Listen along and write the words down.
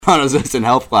non-resistant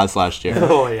health class last year.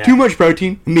 Oh, yeah. Too much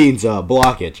protein means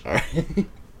blockage. All right.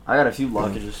 I got a few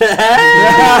blockages.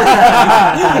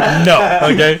 No,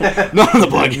 okay? Not on the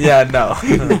plug. Yeah, no.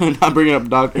 Not bringing up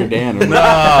Dr. Dan. Or No,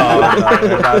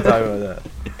 we're not talking about that.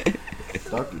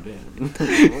 Dr. Dan.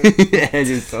 It's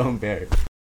just so embarrassed.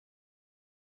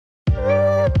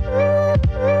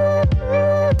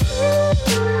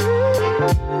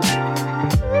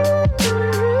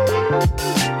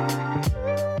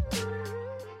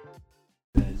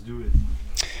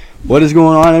 What is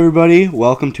going on, everybody?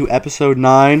 Welcome to episode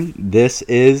 9. This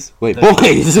is... Wait,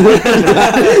 boys! Alright,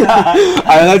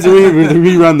 let's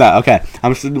rerun that. Okay.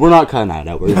 We're not cutting that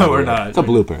out. No, we're not. It's a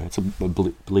blooper. It's a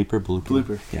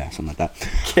blooper. Yeah, something like that.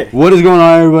 Okay. What is going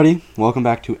on, everybody? Welcome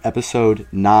back to episode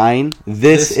 9.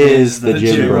 This is the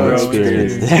Jim Bro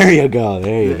Experience. There you go.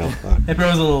 Fuck. It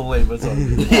was a little late, but it's all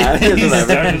good. Yeah,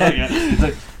 He's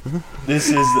like, this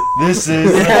is.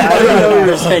 I didn't know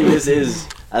we were saying this is.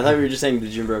 I thought we were just saying the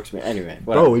Jim Bro Experience. Anyway,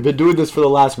 whatever. Bro, we've been doing this for the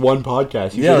last one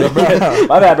podcast. You Yeah, should- bro.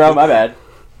 My bad, bro. My bad.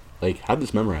 Like, have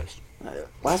this memorized.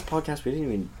 Last podcast we didn't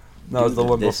even. No, it was the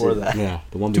one This before is- that. Yeah,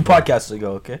 the one 2 before. podcasts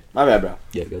ago, okay? My bad, bro.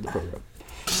 Yeah, go to the program.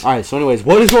 Alright, so anyways,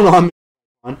 what is going on?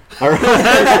 Alright.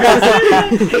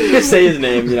 Just say his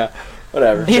name, you know.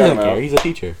 Whatever. He Shout doesn't him care. out. He's a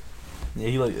teacher. Yeah,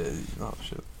 he like. Oh,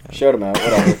 shit. Shout him out.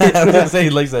 Whatever. I was gonna say he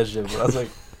likes that shit, but I was like,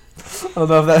 I don't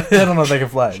know if that can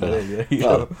fly. Shut But, up. yeah, you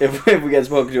Well, know. if we get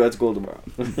spoken to at school tomorrow.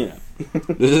 Yeah.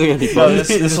 This isn't gonna be Well, fun.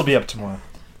 this will be up tomorrow.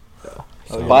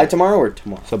 So, By tomorrow or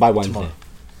tomorrow? so by Wednesday. Tomorrow.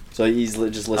 So he's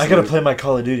just listening. I gotta play my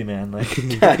Call of Duty, man. Like,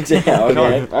 God damn.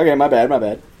 Okay. Okay. My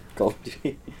bad. Call of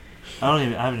Duty. I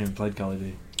haven't even played Call of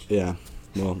Duty. Yeah.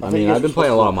 Well, I I think mean, you're I've been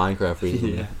playing a supposed lot of Minecraft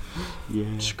recently. Yeah. Yeah.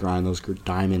 Just grind those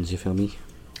diamonds, you feel me?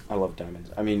 I love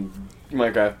diamonds. I mean,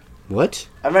 Minecraft. What?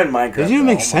 I meant Minecraft. Doesn't even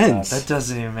though. make Oh my God. sense. That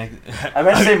doesn't even make. I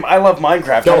meant to say I love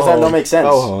Minecraft. How does that not make sense?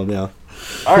 Go home, yeah.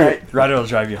 All right. Ryder will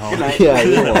drive you home. Good night. Yeah,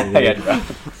 you're home, I yeah. got you, bro.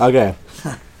 Okay.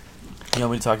 You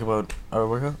want me to talk about our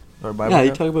workout? Or my Yeah,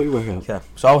 you workout? talk about your workout. Okay,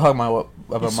 so I'll talk about my Okay,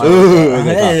 workout.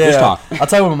 just talk. I'll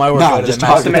talk about my workout. and just then talk.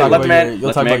 Max Let can the man- talk let the about man- your- You'll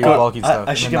let talk the about man your cook. bulky stuff.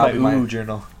 I should and get then my that'll be ooh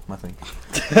journal. my thing.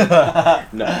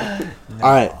 No.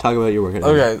 Alright, talk about your workout.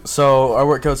 Okay, so our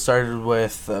workout started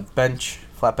with a bench,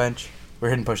 flat bench. We're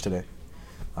hitting push today.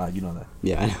 You know that.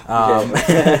 Yeah, I know.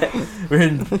 Okay. We're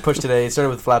hitting push today. It started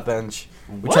with flat bench.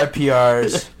 We tried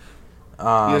PRs. You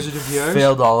guys are doing PRs?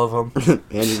 Failed all of them.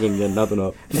 Andrew's gonna get nothing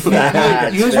up. You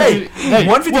guys were doing- hey,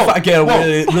 155. Okay,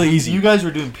 whoa. really easy. You guys were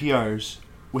doing PRs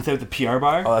without the PR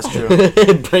bar. Oh, that's true.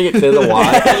 Bring it to the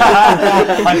Y.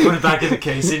 I put it back in the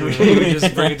casing. We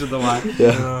just bring it to the line.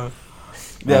 Yeah.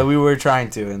 Yeah, we were trying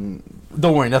to, and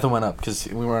don't worry, nothing went up because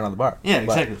we weren't on the bar. Yeah,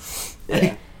 But exactly.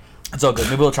 Yeah. it's all good.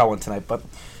 Maybe we'll try one tonight, but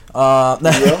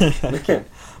Okay.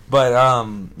 but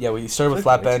yeah, we started with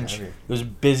flat Makes me bench. hungry. It was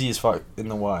busy as fuck in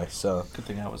the Y, so Good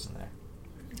thing I wasn't there.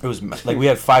 it was like we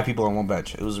had 5 people on one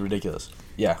bench. It was ridiculous.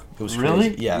 Yeah, it was Really?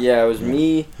 crazy. Yeah. Yeah, it was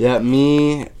me. Yeah,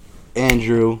 me,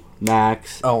 Andrew,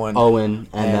 Max, Owen,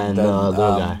 and then the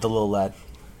little guy. the little lad.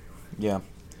 Yeah.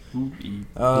 Ooh-ee.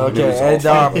 Okay, and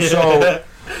so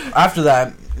after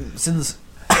that, since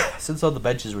all the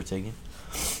benches were taken,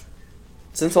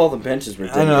 Since all the benches were I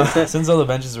taken. know. Since all the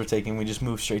benches were taken, we just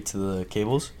moved straight to the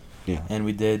cables. Yeah. And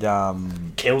we did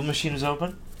Cable machine was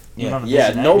open. Yeah. Even on a Yeah,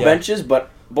 busy no night? Yeah. benches, but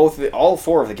all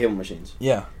 4 of the cable machines.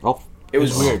 yeah. Oh, It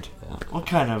was weird. What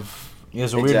kind of? It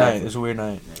was a weird Exactly. night. It was a weird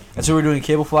night. And so we're doing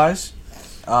cable flies,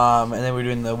 and then we're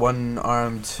doing the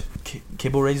one-armed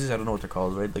cable raises. I don't know what they're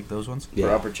called, right? Like those ones. For yeah.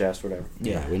 upper chest, whatever.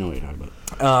 Yeah, we know what you're talking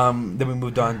about. Then we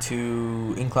moved on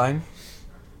to incline,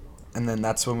 and then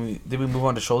that's when did we move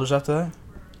on to shoulders after that?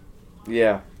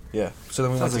 Yeah. Yeah. So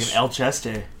then we Sounds went like to an L chest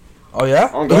day. Oh yeah.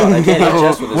 Oh god, I can't hit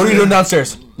chest with this. What are you doing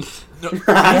downstairs? What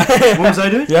was I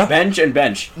doing? Yeah. Bench and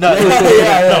bench. No,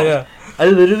 yeah. I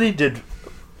literally did.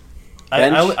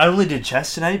 Bench? I only did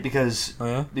chest tonight because Oh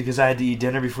yeah. I had to eat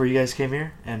dinner before you guys came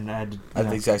here, and I had to, I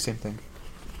did the exact same thing.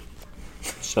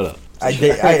 Shut up. I Let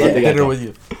the ate guy dinner talk. with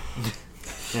you.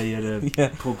 yeah, you had a Yeah.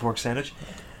 pulled pork sandwich.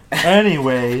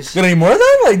 Anyways, Gonna eat more of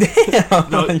that? Like damn.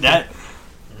 no, that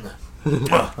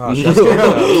Oh, shit.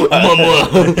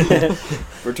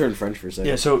 Return French for a second.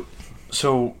 yeah.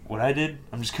 So what I did,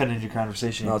 I'm just cutting into your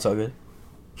conversation. No, it's all good.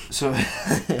 So,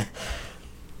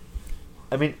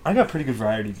 I mean, I got pretty good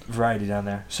variety down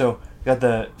there. So, got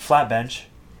the flat bench,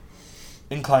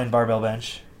 incline barbell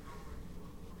bench,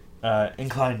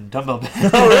 incline dumbbell bench.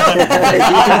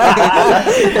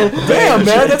 Damn,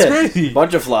 man, that's crazy.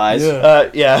 Bunch of flies. Yeah.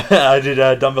 Yeah, I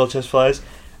did dumbbell chest flies,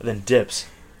 and then dips.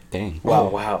 Dang.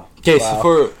 Wow. Okay, Wow. so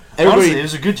for Honestly, it everybody,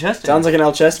 was a good chest day. Sounds like an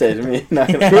El Cheste to me. Not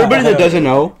gonna for everybody that doesn't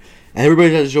know, and everybody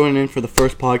that's joining in for the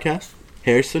first podcast,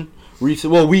 Harrison.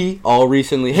 We all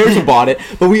recently. Harrison bought it,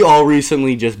 but we all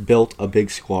recently just built a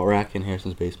big squat rack in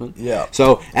Harrison's basement. Yeah.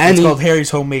 So and It's called Harry's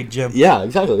Homemade Gym. Yeah,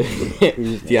 exactly.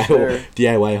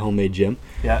 DIY homemade gym.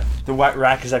 Yeah, the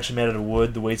rack is actually made out of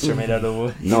wood. The weights are made out of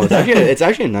wood. No, it's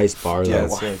actually a nice bar though. Yeah,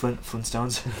 All it's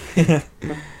Flintstones.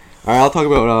 right, I'll talk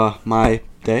about my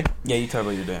day. Yeah, you talk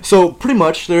about your day. So pretty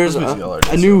much, there's That's basically all our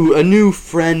day, a new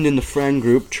friend in the friend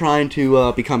group trying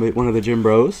to become one of the gym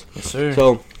bros. Yes, sir.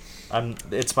 So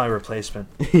It's my replacement.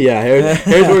 yeah, Harris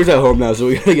works at home now, so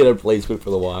we gotta get a replacement for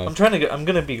the Y. I'm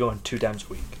gonna be going 2 times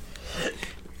a week.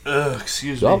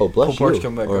 Excuse me. Oh, bless Whole parts you.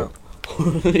 come back Or- up.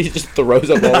 he just throws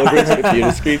up all over his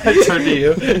computer screen. Turn to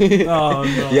you. Oh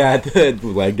no. Yeah, the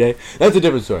leg day. That's a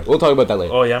different story. We'll talk about that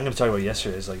later. Oh yeah, I'm gonna talk about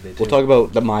yesterday's leg day too. We'll talk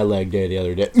about my leg day the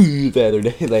other day. The other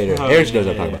day later. Oh, Harris yeah, knows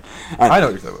what I'm yeah, talking about. All right. I know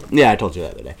what you're talking about. Yeah, I told you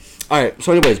that the other day. All right.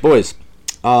 So, anyways, boys,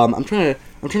 I'm trying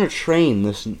to train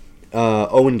this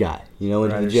Owen guy. You know,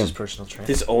 into the Ryder's gym. his personal trainer.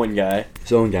 This Owen guy.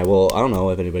 This Owen guy. Well, I don't know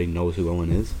if anybody knows who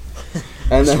Owen is.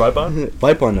 And Swipe-on?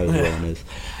 Swipe-on knows who Owen is.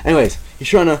 Anyways, he's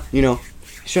trying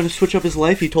to switch up his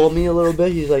life. He told me a little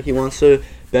bit. He's like, he wants to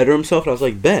better himself. And I was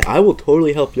like, bet, I will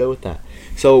totally help you out with that.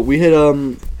 So we hit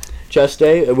chest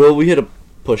day. Well, we hit a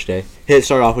push day.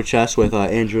 Start off with chest with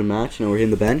Andrew and Matt. You know, we're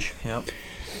hitting the bench. Yep.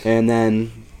 And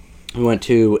then we went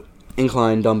to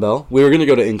incline dumbbell. We were going to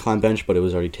go to incline bench, but it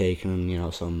was already taken. You know,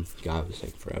 some guy was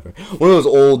taking forever. One of those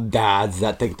old dads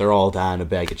that think they're all down in a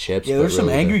bag of chips. Yeah, but there's some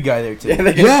really angry guy there too.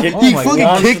 Yeah, Kicked- he Oh my fucking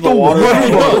God. kicked the The water water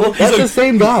bottle. bottle. That's the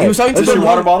same guy. He was talking to Is the it a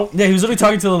water bottle? Yeah, he was literally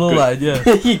talking to the little lad.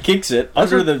 Yeah. He kicks it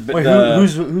under the. Wait, the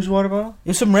who's water bottle? It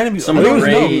was some random. Some I think it was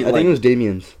gray- no. I think it was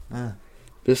Damien's. Ah.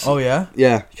 This, Oh yeah.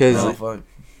 yeah, because Oh fuck.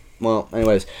 well,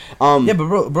 anyways, Yeah, but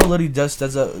bro literally just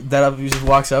does that up. He just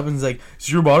walks up and he's like,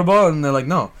 "Is your water bottle?" And they're like,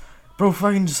 "No." Bro,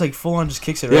 fucking just like full on just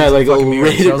kicks it. Right yeah, to like the fucking mirror.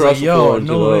 right So I was across like, the "Yo, floor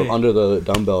no way." under the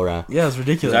dumbbell rack. Yeah, it's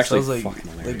ridiculous. It's actually I was like,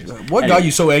 fucking hilarious. what Anyway. got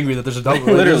you so angry that there's a double?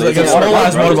 Literally, like it's a a water small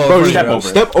ass bottle, water bro. bottle. Step in over front of it.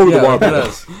 Step over you. the water Yeah, bottle. it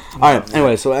is. All right.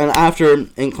 Anyway, so and after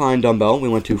incline dumbbell, we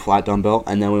went to flat dumbbell,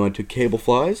 and then we went to cable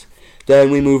flies. Then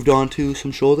we moved on to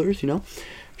some shoulders. You know,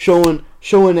 showing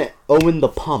Owen the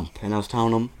pump, and I was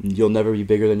telling him, "You'll never be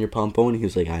bigger than your pump, Owen." He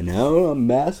was like, "I know, I'm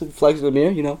massive." Flexing the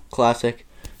mirror, you know, classic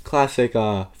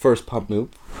first pump move.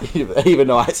 Even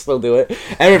though I still do it,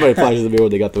 everybody flexes the mirror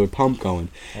when they got the pump going.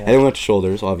 Yeah. And then we went to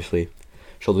shoulders, obviously,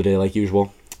 shoulder day like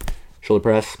usual, shoulder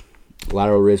press,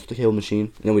 lateral raise with the cable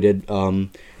machine, and then we did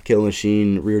cable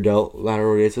machine rear delt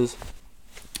lateral raises,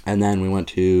 and then we went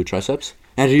to triceps.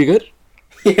 Andrew, you good?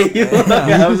 Yeah, you look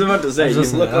like, I was about to I say, was you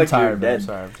listening. look I'm like tired, you're bro. dead.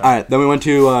 Sorry, I'm All tired. right, then we went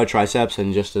to triceps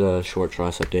and just did a short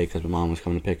tricep day because my mom was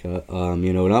coming to pick it up.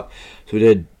 So we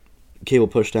did cable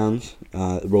push downs,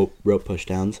 rope push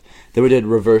downs. Then we did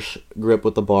reverse grip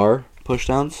with the bar push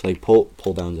downs, like pull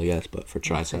downs, I guess, but for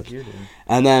triceps.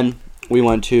 And then we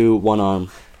went to one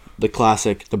arm, the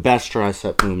classic, the best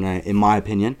tricep movement in my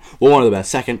opinion. Well, one of the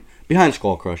best, second behind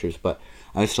skull crushers, but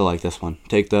I still like this one.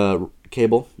 Take the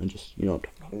cable and just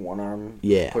One arm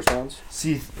Yeah. push downs.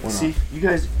 See, you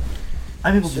guys.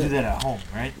 I'm able to do that at home,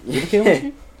 right? You have a cable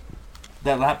machine?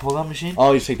 That lat pull-down machine.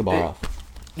 Oh, you just take the bar Hey. off.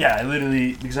 Yeah, I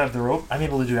literally because I have the rope. I'm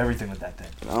able to do everything with that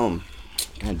thing.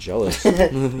 Kind of jealous. You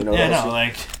know Yeah, what else no, you-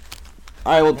 like.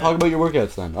 All right, well, talk about your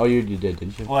workouts then. Oh, you did,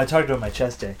 didn't you? Well, I talked about my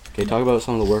chest day. Okay, talk about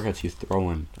some of the workouts you throw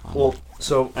in. Well,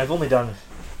 so I've only done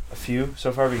a few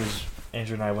so far because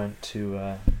Andrew and I went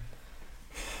to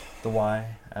the Y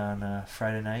on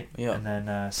Friday night, Yeah. and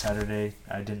then Saturday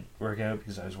I didn't work out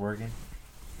because I was working.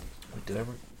 Wait, did I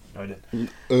work? No, I didn't.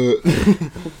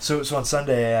 So on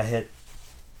Sunday I hit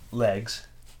legs.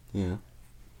 yeah.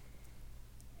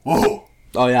 Whoa!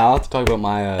 Oh yeah, I'll have to talk about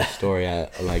my story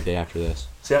at leg day after this.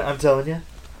 See, I'm telling you,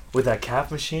 with that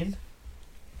calf machine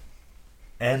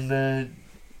and the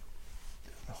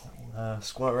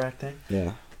squat rack thing,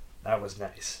 Yeah. that was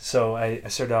nice. So I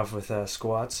started off with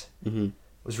squats. Mm-hmm.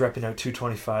 Was repping out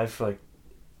 225 for like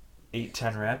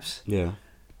 8-10 reps. Yeah.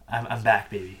 I'm back,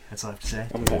 baby. That's all I have to say.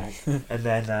 I'm back. And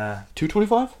then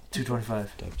 225.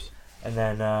 225. Dubs. And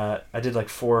then I did like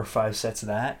 4 or 5 sets of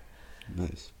that.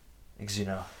 Nice. Because, you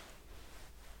know.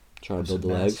 Try to it's build the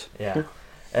a mess. legs. Yeah.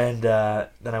 And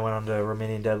then I went on to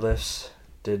Romanian deadlifts.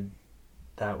 Did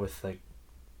that with like,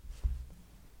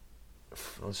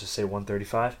 let's just say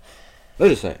 135.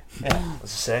 Let's just say. Yeah,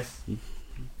 let's just say.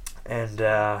 And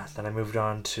then I moved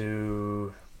on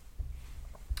to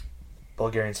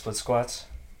Bulgarian split squats.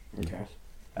 Okay.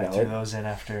 I threw those in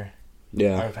after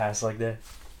Yeah. our past leg day.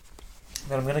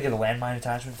 Then I'm gonna get a landmine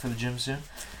attachment for the gym soon,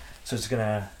 so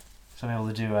I'm able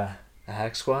to do a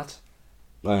hack squat.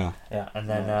 Oh yeah. Yeah, and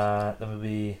then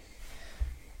then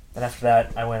after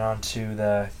that I went on to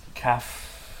the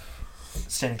calf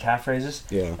standing calf raises,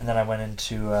 Yeah. and then I went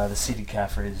into the seated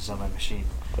calf raises on my machine.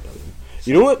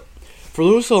 You know what? For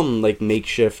those like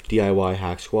makeshift DIY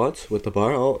hack squats with the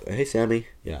bar. Oh, hey Sammy.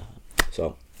 Yeah.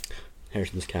 So,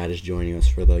 Harrison's cat is joining us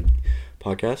for the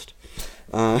podcast.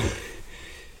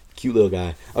 Cute little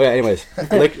guy. Okay. Anyways,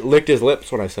 licked his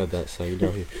lips when I said that, so you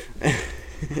know he.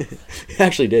 He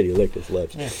actually did. He licked his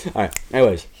lips. Yeah. All right.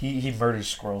 Anyways. He murders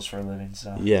squirrels for a living,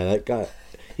 so. Yeah, that guy.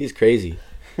 He's crazy.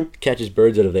 Catches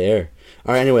birds out of the air.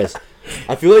 All right. Anyways,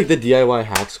 I feel like the DIY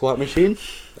hack squat machine.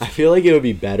 I feel like it would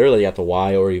be better, like at the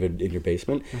Y or even in your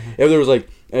basement, if there was like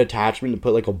an attachment to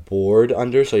put like a board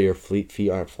under, so your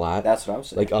feet aren't flat. That's what I was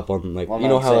saying. Like up on like Well, you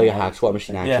know I'm how like a saying hack squat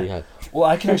machine actually had. Well,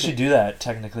 I can actually do that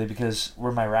technically because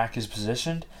where my rack is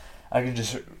positioned, I'd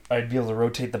be able to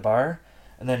rotate the bar,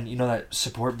 and then you know that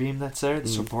support beam that's there, the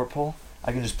support pole.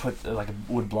 I can just put like a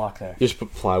wood block there. You just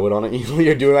put plywood on it. When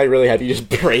you're doing that really heavy, you just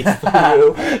break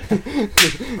through.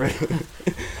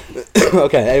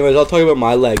 Okay. Anyways, I'll talk about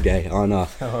my leg day on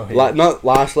not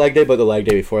last leg day, but the leg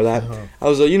day before that. I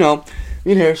was me and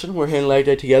Harrison were hitting leg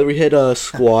day together. We hit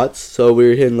squats, so we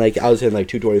were hitting I was hitting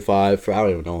 225 for I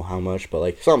don't even know how much, but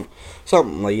like something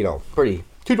pretty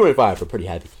 225 for pretty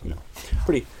heavy,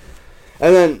 pretty.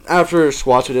 And then after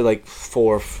squats, we did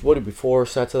four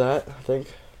sets of that, I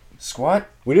think. Squat?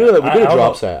 We did a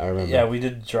drop set, I remember. Yeah, we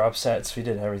did drop sets. We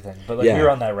did everything. But we were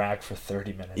on that rack for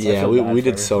 30 minutes. Yeah, we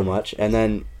did so much. And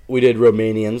then we did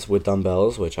Romanians with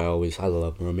dumbbells, which I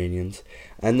love Romanians.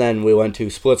 And then we went to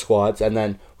split squats, and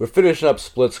then we're finishing up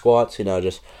split squats,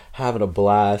 just having a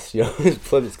blast,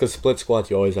 because split squats,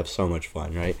 you always have so much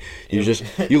fun, right?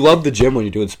 You love the gym when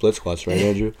you're doing split squats, right,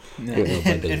 Andrew? Yeah.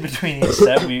 In between each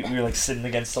set, we were sitting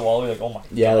against the wall, we were like, oh my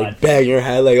god. Bang your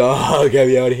head, oh, get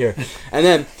me out of here. And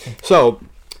then, so,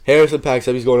 Harrison packs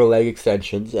up, he's going to leg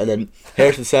extensions, and then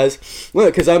Harrison says, well,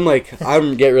 because I'm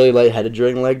getting really lightheaded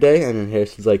during leg day, and then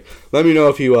Harrison's like, let me know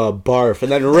if you barf.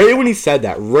 And then right when he said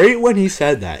that,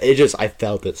 I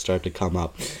felt it start to come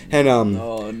up. And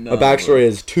a backstory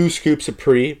is 2 scoops of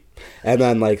pre, and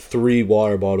then 3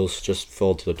 water bottles just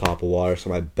filled to the top of water. So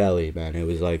my belly, man, it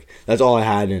was that's all I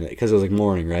had in it, because it was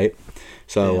morning, right?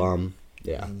 So,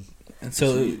 yeah. And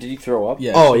so, did you throw up?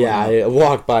 Yeah. Oh, yeah. I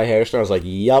walked by Harrison. I was like,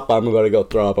 yup, I'm going to go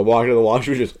throw up. I walked into the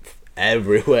washroom, just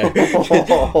everywhere.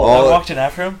 I walked in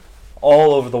after him,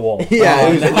 all over the wall.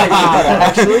 Yeah.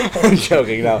 Actually? I'm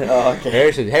joking, no. Oh, okay.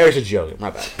 Harrison's joking,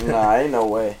 my bad. Nah, ain't no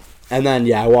way. And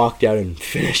then, I walked out and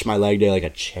finished my leg day like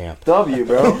a champ. W,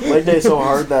 bro. Leg day so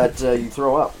hard that you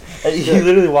throw up. He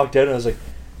literally walked out and I was like,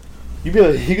 you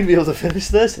gonna be able to finish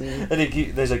this? And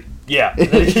he's like, yeah. And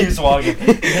then he keeps walking.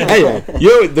 Hey,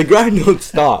 the grind don't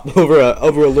stop over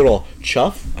a little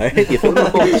chuff. All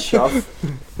right, chuff.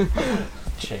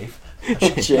 Chafe.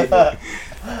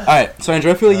 All right, so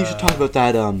Andrew, I feel like you should talk about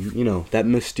that. That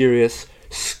mysterious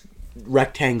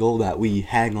rectangle that we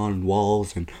hang on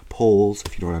walls and poles.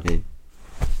 If you know what I mean.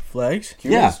 Flags?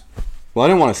 Yeah. Well, I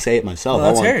didn't want to say it myself.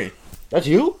 Well, that's Harry. That's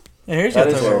you? Yeah, Harry's got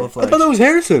the flags. I thought that was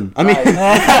Harrison. I mean,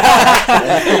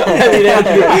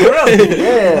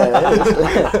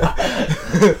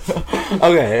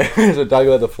 okay. So talk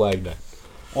about the flag then.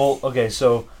 Well, okay.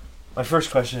 So my first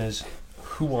question is,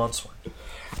 who wants one?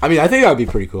 I mean, I think that would be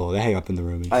pretty cool. They hang up in the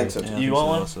room. I think so. Yeah, you want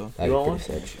one? Also. You want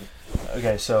one?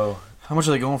 Okay, so how much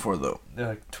are they going for though? they're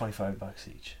like $25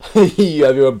 each. You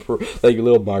have your own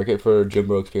little market for Gym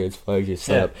Bro Experience flags. You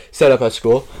set up at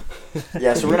school.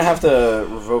 Yeah, so we're gonna have to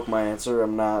revoke my answer.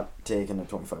 I'm not taking a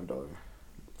 $25.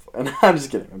 And I'm just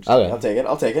kidding. Okay.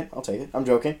 I'll take it. I'm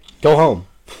joking. Go home.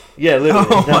 Yeah, literally.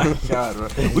 Oh my god, bro.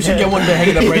 We should get one to hang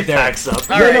it up right there. Packs up.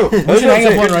 All right. We should hang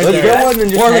up one right Let's there. get one and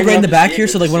just Or hang right in up the back just here,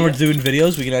 be so able like to when we're see doing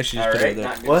videos, we can actually just put it right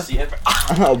there. What?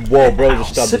 Whoa, bro,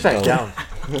 just stop. Sit back down.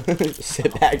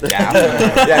 Sit back down.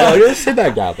 Yeah, no, just sit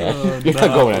back down, man. You're not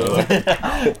going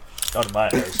anywhere. Not in my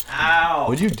house. Ow!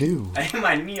 What'd you do? I hit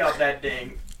my knee off that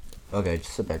thing. Okay,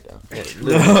 just sit back down.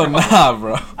 No, nah,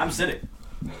 bro. I'm sitting.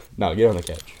 No, get on the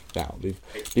couch. Now,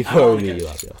 before we meet you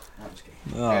up, yo. I'm just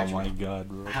kidding. Oh my god,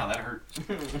 bro. Ow, that hurt.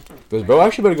 Does bro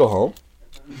actually better go home?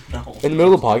 No. In the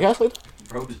middle of the podcast like that?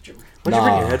 Bro, just joking. Where'd you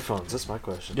bring Nah. your headphones? That's my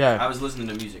question. I Yeah, was listening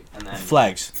to music and then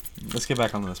flags. Let's get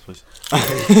back on this, please.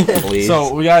 Please.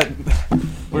 So we got.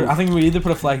 I think we either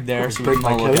put a flag there, so we Break can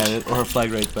my all look couch? at it, or a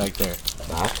flag right back there.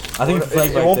 Back? I think the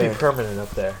flag it right won't there. be permanent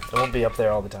up there. It won't be up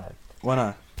there all the time Why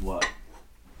not? what?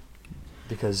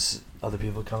 because other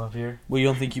people come up here. Well, you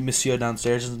don't think Monsieur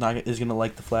downstairs is gonna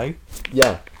like the flag?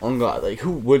 Yeah. Oh god,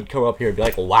 who would come up here and be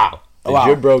like, wow, the Wow.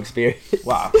 Gym Bro Experience?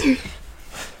 Wow.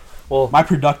 Well, My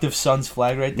productive son's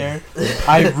flag right there.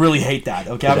 I really hate that.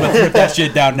 Okay, I'm gonna rip that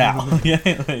shit down now. Yeah,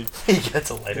 like- he gets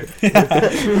a lighter.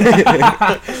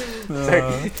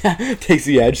 Takes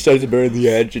the edge, starts to burn the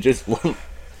edge. It just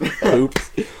oops.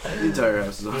 The entire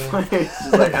house is on fire. It's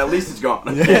just like, at least it's gone.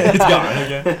 It's gone.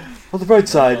 Okay. On the bright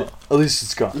side, at least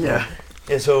it's gone. Yeah.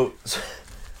 Yeah. So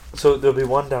there'll be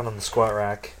one down on the squat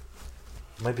rack.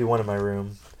 Might be one in my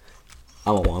room.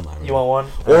 I want one. You want one?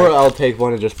 Or Alright. I'll take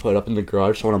one and just put it up in the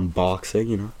garage so when I'm boxing,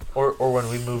 you know. Or when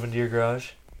we move into your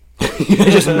garage. You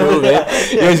just move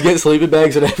it. You guys get sleeping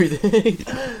bags and everything.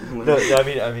 No, I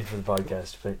mean for the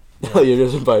podcast, but Oh, you're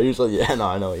just invited. You're just like, yeah, no,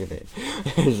 I know what you mean.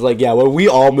 It's like, yeah, when we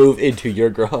all move into your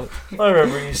garage. I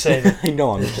remember you saying that. I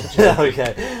know I'm just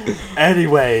Okay.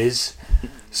 Anyways,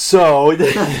 so,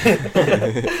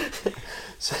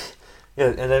 so yeah,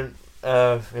 and then we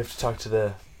have to talk to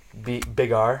the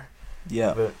Big R.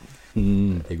 Yeah. But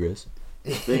Big Riz.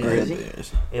 Big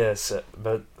crazy. yes,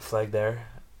 about flag there.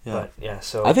 Yeah. But yeah,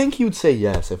 so I think he would say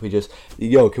yes if we just,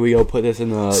 yo, can we go put this in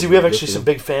the... see, we have actually some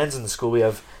big fans in the school. We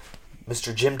have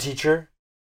Mr. Gym Teacher.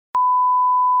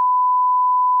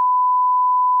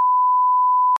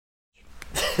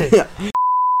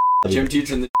 Gym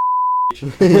teacher and the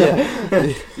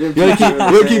Yeah. You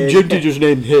gotta keep gym teacher's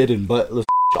name hidden, but let's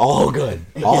all good.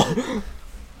 All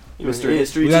Mr.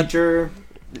 History We got- teacher.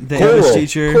 The English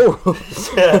teacher. Coral.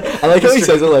 I like how he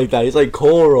says it like that. He's like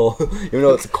coral, even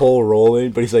though it's coal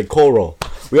rolling, but he's like coral.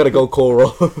 We gotta go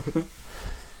coral.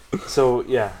 So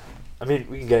yeah, I mean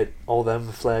we can get all them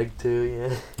the flag too.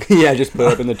 Yeah. Yeah, just put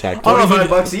it up in the tech. I don't know if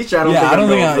 $25 each. I don't Yeah, think I don't I'm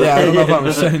think. going for I don't know if that.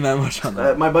 I'm spending that much on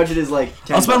that. My budget is like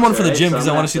 $10. I'll spend one for the right? gym So because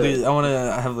I'm I want to gonna see have the. I want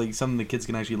to have like something the kids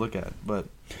can actually look at. But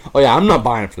Oh yeah, I'm not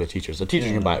buying it for the teachers. The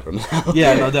teachers can buy it for themselves.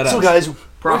 yeah, no, that. So guys,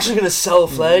 we're actually gonna sell a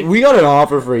flag We got an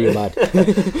offer for you, bud.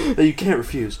 that you can't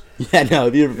refuse. Yeah, no,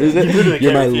 if you visit, You literally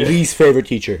you're my can't refuse. least favorite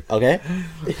teacher. Okay.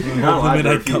 not allowed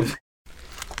to Midnight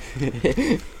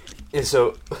refuse. And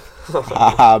so,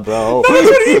 Haha, bro. That's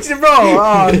what he bro.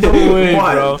 Oh, no way,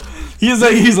 Why? bro. He's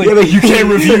like Yeah, but you can't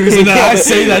refuse, and then I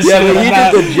say that Yeah, shit. but he like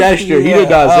that. did the gesture. He did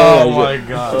not say that. Oh my shit.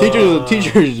 god.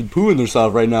 Teacher's pooing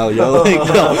themselves right now, yo. Like,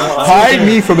 no, hide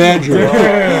me from Andrew.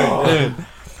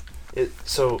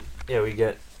 so yeah, we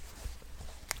get.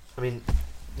 I mean,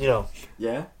 you know,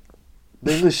 Yeah.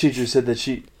 the English teacher said that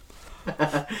she.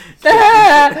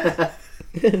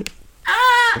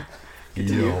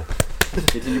 Yo.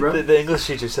 Continue, bro. The English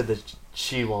teacher said that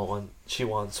she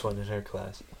wants one in her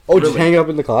class. Oh, just Really? hang it up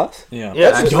in the class? Yeah.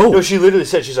 Yeah, That's no, dope. she literally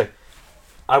said she's like,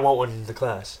 I want one in the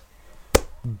class.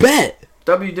 Bet.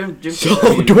 Gym So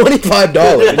teacher. $25.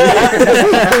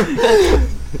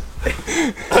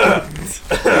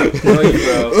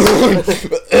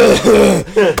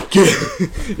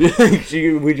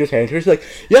 We just hand her. She's like,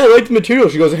 yeah, I like the material.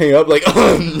 She goes to hang it up. Like,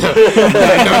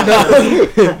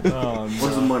 no.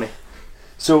 Where's the money?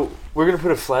 So we're gonna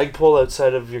put a flagpole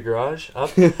outside of your garage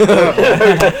up.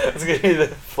 It's gonna be the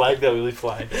flag that we leave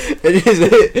flying.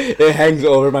 It hangs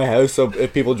over my house, so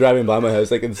if people driving by my house,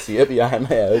 they can see it behind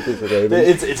my house. It's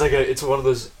amazing. It's one of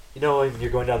those. You know, when you're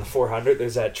going down the 400,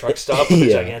 there's that truck stop with the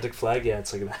Yeah. gigantic flag. Yeah,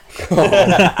 it's like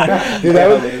that.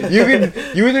 Dude,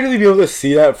 you would literally be able to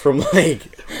see that from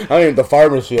like the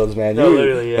farmers' fields, man. No,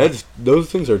 literally, yeah.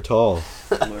 Those things are tall.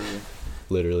 Literally.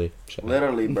 Literally.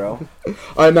 Literally, bro. All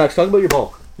right, Max, talk about your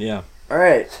bulk. Yeah. All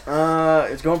right.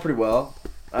 It's going pretty well.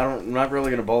 I'm not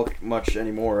really gonna bulk much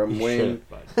anymore. I'm weighing.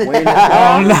 Oh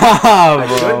I no,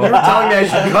 should. You were bro. telling me I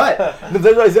should cut. No,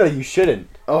 that's what I said. You shouldn't.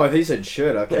 Oh, I think you said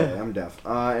should. Okay, I'm deaf.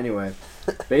 Anyway,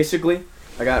 basically,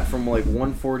 I got from like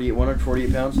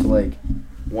 148 pounds to like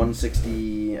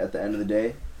 160 at the end of the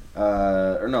day.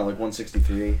 Or no, like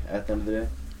 163 at the end of the day.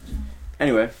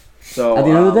 Anyway, so At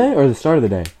the end of the day or the start of the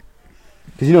day?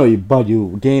 Because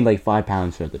you gained like 5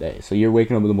 pounds throughout the day. So you're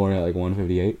waking up in the morning at like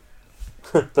 158.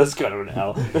 That's kind of an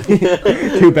L.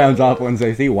 2 pounds off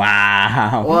 160.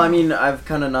 Wow. Well, I mean, I've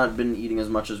kind of not been eating as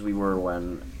much as we were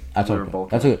when That's we were okay. bulking.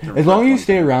 That's okay. As long as you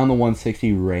stay around the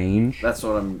 160 range, That's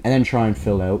what I'm. and then try and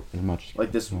fill out as much.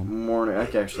 Like this morning, I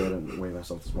didn't weigh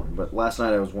myself this morning, but last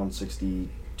night I was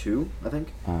 162, I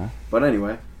think. But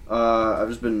anyway, I've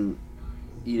just been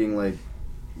eating like,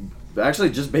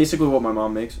 actually just basically what my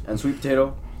mom makes, and sweet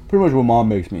potato. Pretty much what mom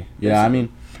makes me. Yeah, I mean,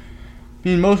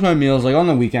 most of my meals, like on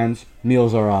the weekends,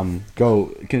 meals are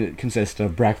consist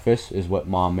of breakfast is what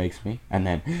mom makes me, and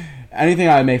then anything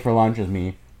I make for lunch is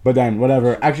me. But then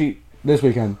whatever, actually this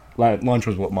weekend, lunch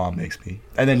was what mom makes me,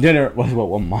 and then dinner was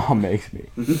what mom makes me.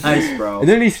 Nice, bro. And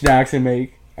then any snacks I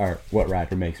make are what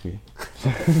Ryder makes me.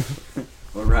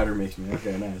 What Ryder makes me.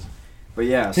 Okay, nice. But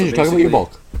yeah, so Talk about your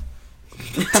bulk.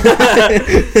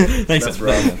 Thanks, That's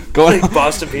right. Going.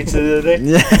 Boston Pizza the other day,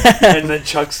 Yeah. and then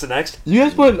Chuck's the next. You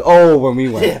guys went. Oh, when we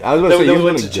went. I was about to say Then you we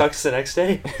went to went Chuck's the next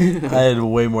day. I had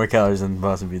way more calories than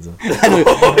Boston Pizza.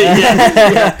 Oh,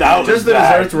 yeah, that was Just the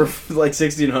bad. desserts were like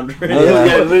 1,600.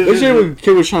 Yeah, This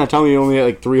kid was trying to tell me he only had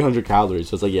like 300 calories.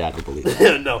 So it's like, yeah, I don't believe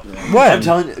it. No, What? I'm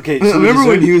telling you. Okay, so Remember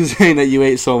when dessert- he was saying that you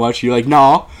ate so much? You're like,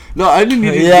 no, I didn't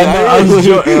eat. Yeah, no, I was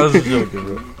joking,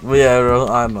 bro. But yeah, bro,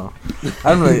 I don't know.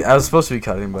 I was supposed to be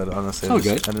cutting, but honestly, So I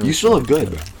good. didn't You still look good,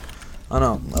 bro. I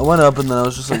know. I went up and then I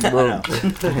was just like, bro.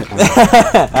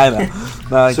 I I know.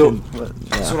 No, I So- couldn't, but,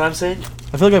 yeah. That's what I'm saying.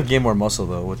 I feel like I've gained more muscle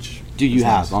though, which Dude, you is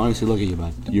have. nice. Honestly, look at you,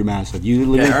 man. You're massive. You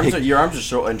literally. Yeah, pick- your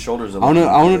arms are and shoulders. Are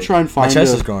I wanna try and My find.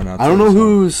 chest a- is growing out. I don't too, know so-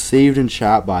 who was saved in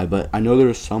chat by, but I know there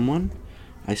was someone.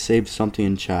 I saved something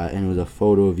in chat, and it was a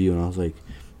photo of you, and I was like,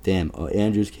 "Damn,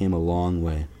 Andrews came a long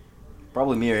way."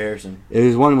 Probably me or Harrison. It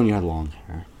was one when you had long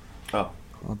hair.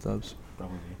 All dubs.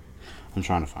 Probably. I'm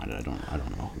trying to find it. I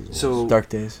don't know. who it was. So Dark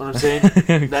days. what I'm saying,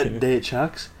 that day at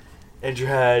Chuck's, Andrew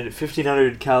had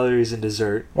 1,500 calories in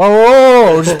dessert. Whoa,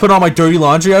 whoa, whoa, just put all my dirty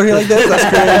laundry out here like this?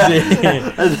 That's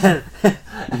crazy.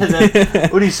 and then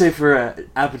what do you say for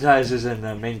appetizers and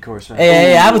main course, man?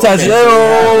 Hey, appetizers. Okay, Hey, so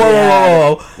whoa, whoa, yeah.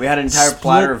 whoa, whoa. We had an entire Split-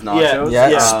 platter of nachos. Yeah,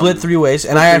 Yeah. split 3 ways,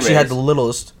 and split I 3 actually had ways. the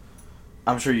littlest.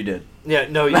 I'm sure you did. Yeah,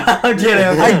 no, you, I'm kidding.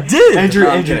 I did. Andrew, No,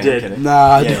 I'm Andrew kidding, I'm did. kidding.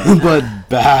 Nah, Yeah. but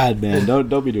bad, man.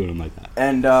 Don't be doing them like that.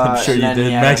 And I'm sure and you then did.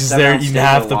 he had Max a is there 7-ounce eating steak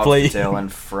half with the lobster plate. tail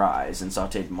and fries and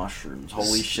sautéed mushrooms.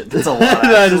 Holy shit, that's a lot.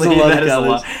 That is a actually. lot of That is a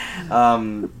calories.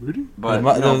 lot. But the,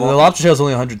 no, the both- lobster tail is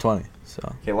only 120.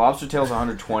 So Okay, lobster tail's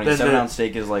 120. Then 7-ounce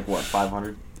steak is like what,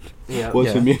 500? Yeah. What's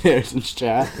Yeah. in me and Harrison's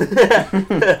chat?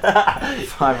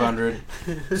 500.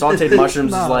 Sautéed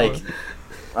mushrooms is like,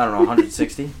 I don't know,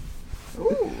 160.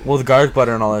 well, with garlic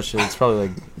butter and all that shit, it's probably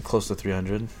like close to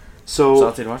 300. So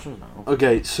Sautéed mushrooms? No.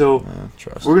 okay, so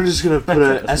Trust. we're just gonna put an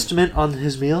Okay. estimate on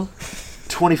his meal.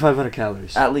 2,500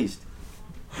 calories. At least.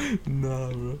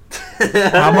 No, bro.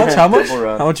 How much? How much? Temple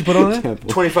Run. How much you put on it?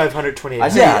 2,500, I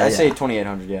 2,800. say, Yeah, I yeah. say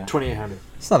 2,800, yeah. 2,800.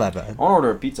 It's not that bad. I want to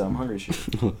order a pizza. I'm hungry as shit.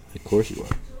 Of course you are.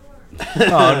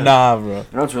 Oh, nah, bro. You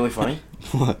know what's really funny?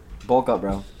 What? Bulk up,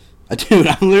 bro. Dude,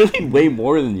 I'm literally way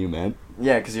more than you, man.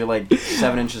 Yeah, because you're like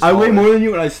 7 inches I taller. weigh more than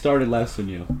you, and I started less than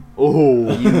you.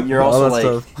 Oh. You're also Oh, like...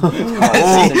 that's tough.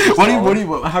 6 inches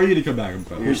taller. How are you gonna come back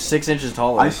from? You're 6 inches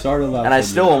taller. I started less. and I than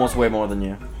still you. almost weigh more than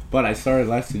you. But I started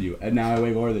less than you, and now I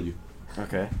weigh more than you.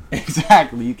 Okay.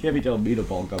 Exactly. You can't be telling me to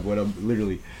bulk up when I'm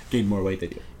literally gained more weight than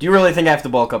you. Do you really think I have to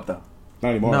bulk up, though? Not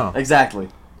anymore. No. Exactly.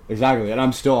 Exactly, and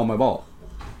I'm still on my ball.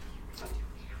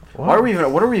 What are we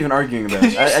even arguing about?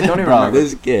 I don't even Bro, remember.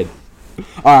 this kid.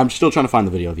 Alright, I'm still trying to find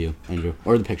the video of you, Andrew.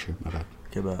 Or the picture, my bad.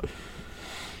 Get that.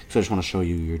 So I just want to show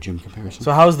you your gym comparison.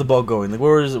 So how's the bulk going? Like,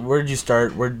 where did you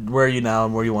start? Where are you now,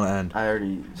 and where do you want to end? I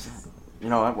already... You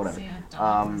know what? Whatever. See,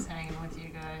 Um, hanging with you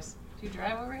guys. Do you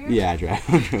drive over here? Yeah, I drive.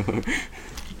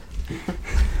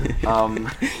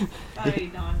 Bye,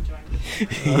 Don joined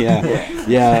me. yeah.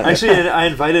 Yeah. Actually, I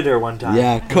invited her one time.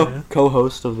 Yeah,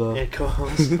 co-host of the... Yeah,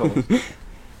 co-host.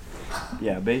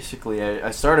 Yeah, basically,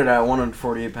 I started at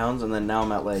 148 pounds, and then now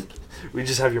I'm at, like... We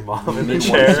just have your mom in the Maybe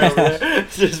chair one- over there,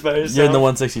 just by herself. You're in the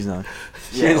 160s now.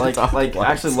 Yeah, like Top ones.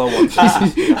 actually low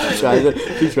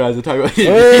 160s. She tries to talk about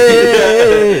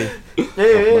Hey!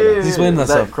 Hey, He's winning that is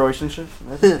stuff. Croatian shit?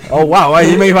 Oh wow! Why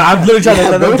you make? I'm literally trying to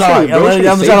let them Don't talk. say- I'm don't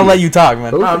trying say to let it. you talk,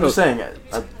 man. No, I'm just saying.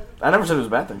 I never said it was a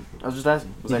bad thing. I was just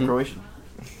asking. Was that Mhm. Croatian?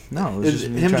 No, it It's was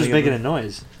him just making a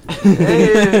noise.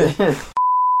 Hey.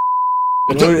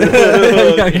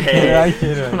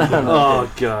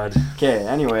 Oh god. Okay,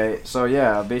 anyway, so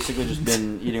yeah, basically just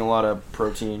been eating a lot of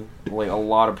protein, like a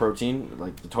lot of protein.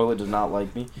 Like the toilet does not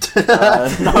like me. Not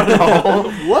at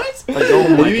all. What? Like, oh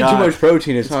When my you eat god. too much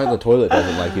protein, it's not the toilet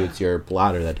doesn't like you, it's your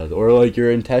bladder that does it. Or like your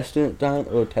intestines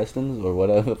or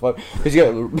whatever the fuck. Because you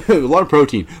got a lot of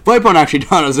protein. Vipon actually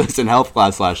taught us this in health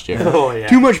class last year. Oh yeah.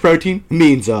 Too much protein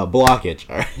means blockage.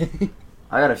 Alright?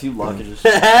 I got a few blockages.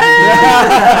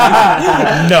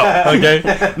 No. Okay.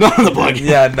 Not on the blockage.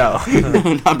 Yeah. No.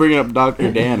 Not bringing up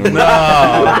Dr. Dan. Or No.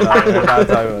 We're not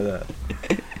talking about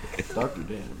that. Dr.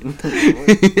 Dan.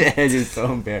 It's just so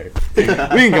embarrassed. We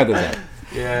can cut this out.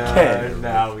 Yeah. Okay.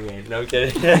 No, we ain't. No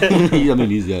kidding. I mean,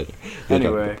 he's good.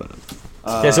 Anyway.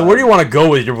 Okay, so where do you want to go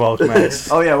with your bulk,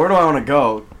 Max? Oh yeah, where do I want to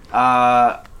go?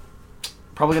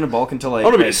 Probably gonna bulk until like. I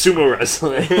want to be a sumo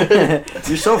wrestler.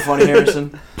 You're so funny,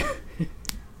 Harrison.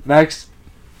 Max.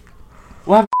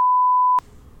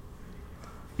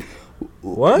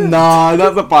 What? Nah,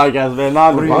 that's the podcast, man.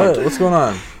 Not the What? podcast. What's going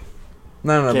on?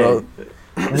 No, Okay. bro.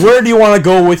 Where do you want to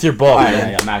go with your bulk? Alright,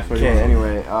 man? yeah, Max. What do you Okay. want?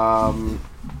 Anyway,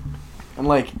 I And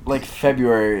like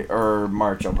February or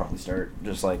March, I'll probably start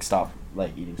just like stop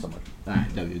like eating so much.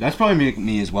 That's probably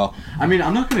me as well. I mean,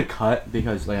 I'm not gonna cut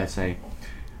because, like I say,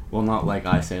 well, not like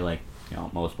I say, like, you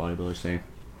know, most bodybuilders say,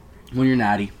 when you're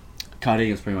natty, cutting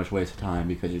is pretty much a waste of time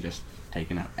because you're just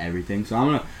taking out everything. So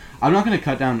I'm not gonna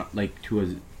cut down like to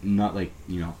a not like,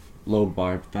 you know, low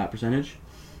bar fat percentage.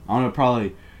 I'm gonna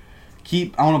probably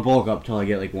I want to bulk up till I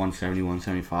get like 170,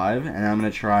 175, and I'm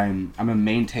gonna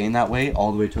maintain that weight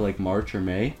all the way to like March or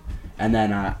May, and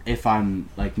then if I'm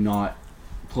like not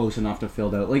close enough to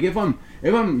filled out, like if I'm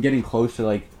getting close to,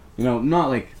 like, you know, not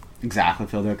like exactly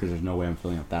filled out because there's no way I'm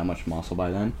filling up that much muscle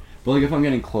by then, but like if I'm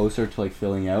getting closer to like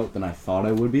filling out than I thought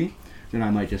I would be, then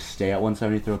I might just stay at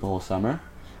 170 throughout the whole summer.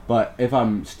 But if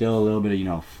I'm still a little bit of, you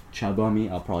know, chub on me,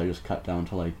 I'll probably just cut down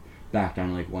to like back down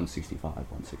to like 165,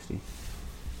 160.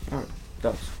 Alright,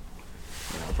 that's.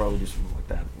 Yeah, I'll probably do something like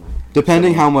that.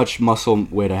 Depending how much muscle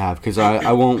weight I have, because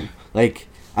I won't, like,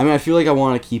 I mean, I feel like I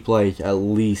want to keep, like, at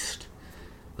least,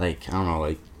 like, I don't know,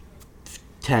 like,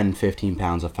 10, 15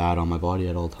 pounds of fat on my body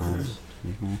at all times.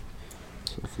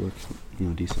 So it looks, you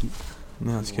know, decent.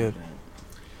 No, that's good.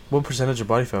 What percentage of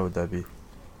body fat would that be?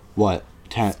 What?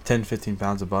 10, 15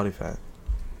 pounds of body fat.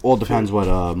 well, it depends what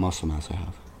muscle mass I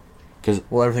have.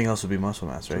 Well, everything else would be muscle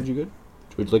mass, right? You good?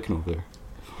 We're looking over there.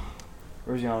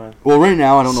 Where's Yana? Well, right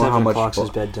now, I don't know 7 how much. o'clock is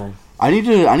bedtime. I need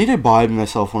to buy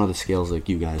myself one of the scales like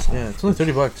you guys have. Yeah, it's only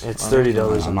 $30. It's Honestly.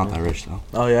 $30. I'm not that rich, though.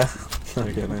 Oh yeah.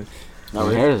 Okay, nice. No,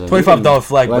 My hair doesn't- $25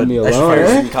 flag, Let but me extra alone, fire.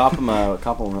 eh? You can cop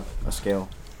him a scale.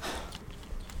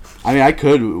 I mean, I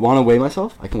could want to weigh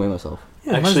myself. I can weigh myself.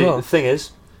 Yeah, might as Actually, well. the thing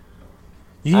is,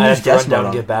 You I can use have to run gas down mode and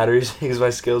on. get batteries because my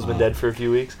scale's been dead for a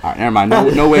few weeks. All right, never mind.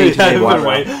 No way I, today, haven't been boy.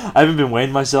 weighing, I haven't been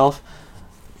weighing myself,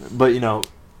 but, you know,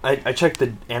 I checked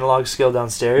the analog scale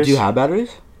downstairs. Do you have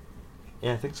batteries?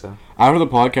 Yeah, I think so. After the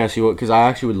podcast, because I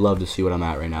actually would love to see what I'm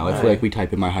at right now. If Right. like we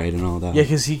type in my height and all that. Yeah,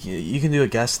 because you can do a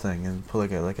guess thing and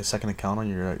put like a second account on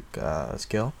your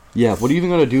scale. Yeah. What do you even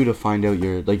gotta do to find out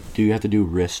your, like? Do you have to do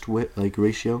wrist width, like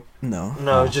ratio? No.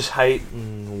 No, just height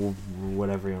and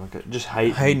whatever you want to just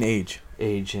height. Height and age.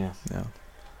 Age, yeah. Yeah.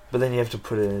 But then you have to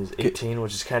put it as 18,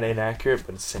 which is kind of inaccurate,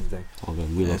 but it's the same thing. All good.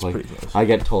 We Yeah, look it's like. pretty close. I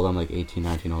get told I'm like 18,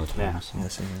 19 all the time. Yeah. So. Yeah,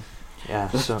 same here. Yeah,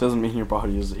 This so doesn't mean your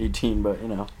body is 18, but you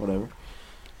know, whatever.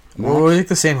 Well, we're like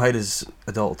the same height as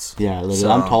adults. Yeah, literally, So-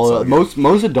 I'm taller. so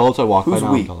Most adults I walk Who's by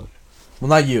now, we? I'm taller. Well,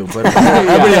 not you, but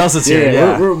everybody else that's here.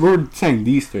 Yeah. We're saying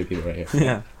these three people right here.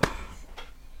 Yeah.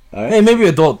 All right? Hey, maybe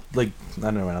adult. Like, I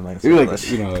don't know what I'm like. Maybe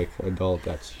like, you know, like adult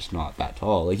that's just not that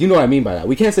tall. Like, you know what I mean by that.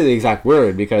 We can't say the exact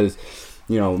word because,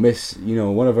 you know,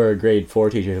 one of our grade 4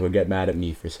 teachers would get mad at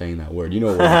me for saying that word. You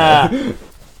know what word.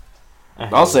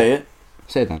 I'll say it.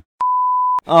 Say it then.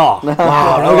 Oh,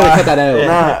 Wow, I'm gonna cut that out.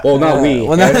 Yeah. Well, not we.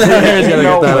 Well, now Harry's gotta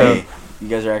No get that way. out. You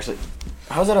guys are actually.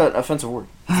 How's that an offensive word?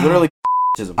 It's literally.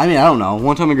 I mean, I don't know.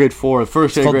 One time in grade 4,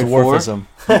 first day It's of called grade 4, dwarfism.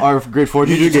 our grade 4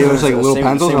 teacher gave us like little Same-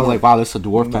 pencils, same and I was word. like, wow, this is a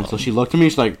dwarf pencil. She looked at me,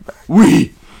 she's like,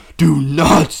 we do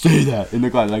not say that in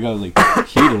the class. Like, I was like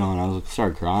heated on. I was like,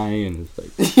 started crying, and it's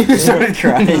like You started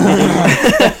crying.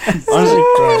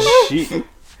 honestly,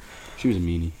 she was a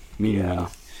meanie. Meanie. Yeah.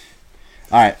 Meanie.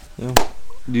 All right. Yeah.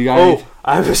 Do you guys? oh,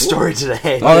 I have a story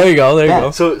today. Oh, there you go. There you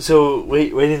Yeah. go. So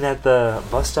waiting at the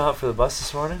bus stop for the bus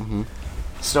this morning. Mhm.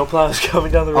 Snowplow is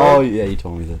coming down the Oh road. yeah, you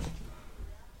told me this.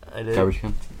 I did. Garbage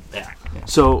can.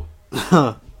 So,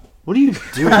 what are you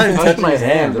doing? Touch my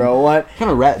hand, bro. What? Trying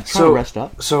to rest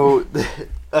up. So,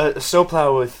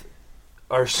 snowplow with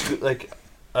our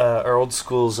our old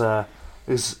school's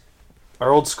is our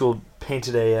old school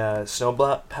painted a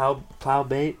plow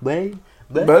blade. Okay.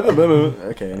 Anyway.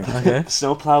 Okay.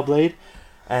 Snowplow blade,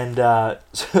 and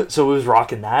so we was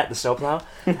rocking that the snowplow,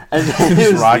 and then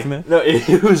Just rocking it? No,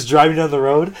 it was driving down the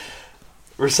road,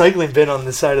 recycling bin on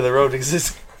the side of the road because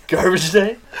it's garbage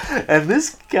day, and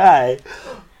this guy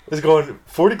was going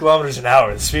 40 kilometers an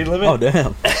hour, the speed limit. Oh,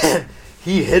 damn.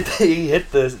 He hit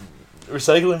the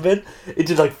recycling bin. It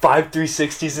did like 5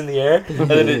 360s in the air, and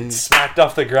then it smacked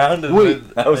off the ground. And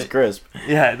Wait, That was crisp.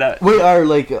 yeah, that Wait, our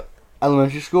like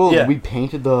elementary school, Yeah. we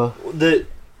painted the. the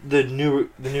newer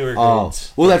Oh,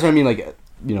 grades. well, that's what I mean. Like,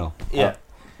 you know. Yeah,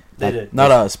 they did.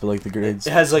 Not us, but like the grades.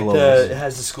 It has like below it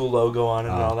has the school logo on it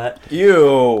and Oh. all that.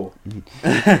 You.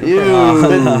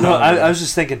 No, I was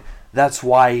just thinking that's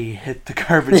why he hit the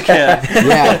garbage can.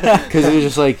 Yeah, because it was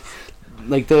just like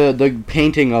the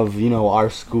painting of, you know, our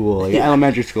school, like,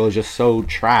 elementary school, is just so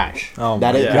trash Oh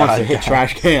that my it God. wants to hit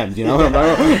trash cans. You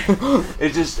know.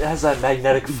 It just has that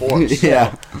magnetic force.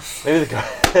 Yeah. Maybe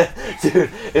dude,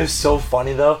 it was so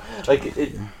funny though. Like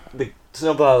the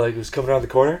snowplow like was coming around the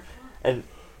corner, and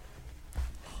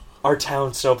our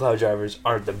town snowplow drivers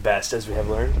aren't the best, as we have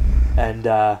learned.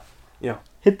 and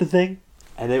hit the thing,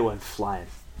 and it went flying.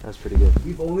 That was pretty good.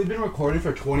 We've only been recording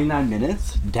for 29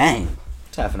 minutes? Dang.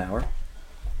 It's half an hour.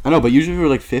 I know, but usually we're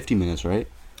like 50 minutes, right?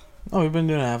 Oh, we've been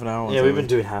doing half an hour. Yeah, we've been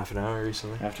doing half an hour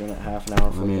recently. After half an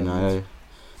hour. I mean, I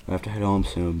have to head home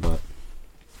soon, but...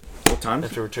 What time? I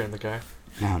have to return the car.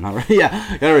 No, not right.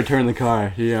 Yeah, gotta return the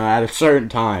car, at a certain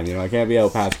time. I can't be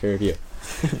out past curfew.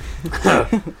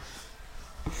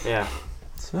 Yeah.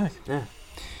 Sick. Yeah.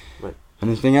 But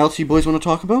anything else you boys want to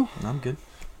talk about? I'm good.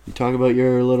 You talk about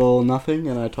your little nothing,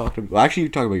 and I talked about... Well, actually, you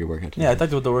talked about your workout today. Yeah, I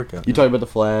talked about the workout. You talked about the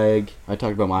flag. I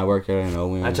talked about my workout and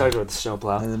Owen. I talked about the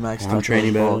snowplow. And then Max I'm talked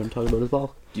training about better. I'm talking about his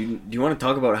ball. Do you want to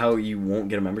talk about how you won't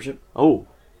get a membership? Oh,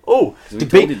 'Cause we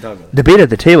told you to talk about it. debate at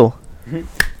the table. Do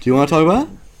you want to talk about it?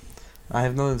 I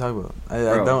have nothing to talk about.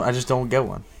 Bro. I just don't get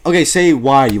one. Okay, say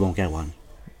why you won't get one.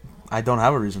 I don't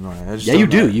have a reason why. I just Yeah, don't you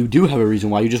do. know. You do have a reason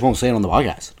why. You just won't say it on the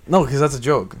podcast. No, because that's a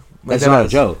joke. That's that not a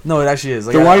is. joke. No, it actually is.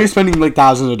 Like, So why are you spending like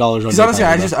thousands of dollars on? Because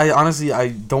honestly, I honestly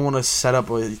don't want to set up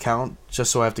an account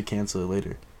just so I have to cancel it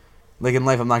later. Like in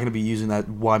life, I'm not gonna be using that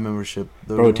Y membership.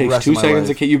 Bro, it takes rest 2 of my seconds.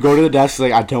 life. You go to the desk,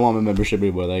 like I don't want my membership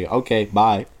anymore. Like okay,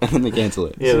 bye, and then they cancel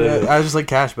it. Yeah, So, literally. I just like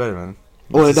cash better, man.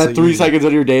 Well, It's that just 3 easy. seconds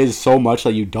of your day is so much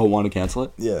that you don't want to cancel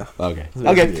it. Yeah. Okay.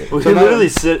 That's Okay. basically it. We So could now- literally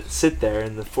sit there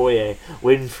in the foyer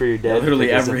waiting for your dad. to Literally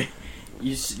pick us every.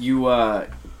 You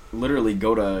literally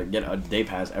go to get a day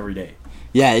pass every day.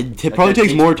 Yeah, it Like, probably that takes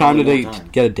takes more time probably to more time.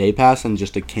 get a day pass than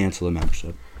just to cancel a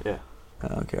membership. I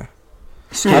don't care.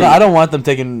 I don't want them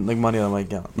taking like money out of my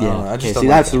account. I don't know. I Okay, just don't see,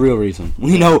 like that's that. the real reason.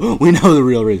 We know the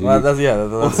real reason. Well, that's yeah.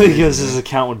 Well, That's because his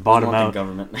account would bottom Want out. the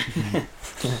government.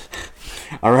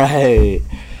 All right.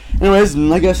 Anyways,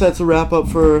 I guess that's a wrap up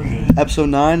for episode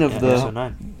 9 of the Episode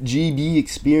 9. GB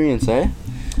experience, eh?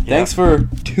 Yeah. Thanks for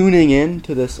tuning in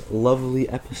to this lovely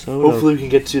episode. Hopefully, we can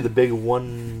get to the big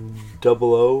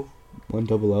 100.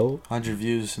 100. 100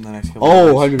 views in the next couple. Oh,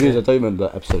 of 100 views. I thought you meant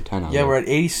the episode 10. Yeah, we're at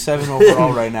 87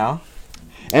 overall right now.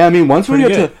 And I mean, once we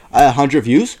Pretty get to 100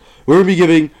 views, we're going to be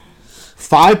giving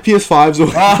 5 PS5s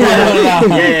away.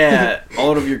 yeah,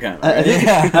 all of your account. Right?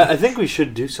 I think we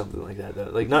should do something like that though.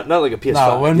 Like not like a PS5.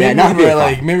 No, when Yeah, maybe not when we're PS5.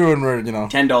 like maybe when we're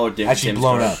 $10 dim. actually Tim's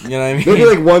blown card. up. You know what I mean? Maybe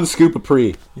like 1 scoop of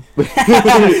pre. we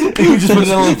just put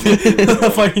it in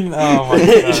a fucking. Oh my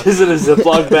god. Just in a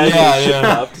Ziploc bag. Yeah, and ship yeah.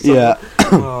 out to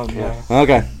someone. Yeah. Oh no.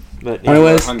 Okay. But yeah.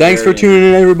 Anyways, thanks for Hungarian. tuning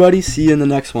in, everybody. See you in the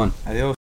next one. Adios.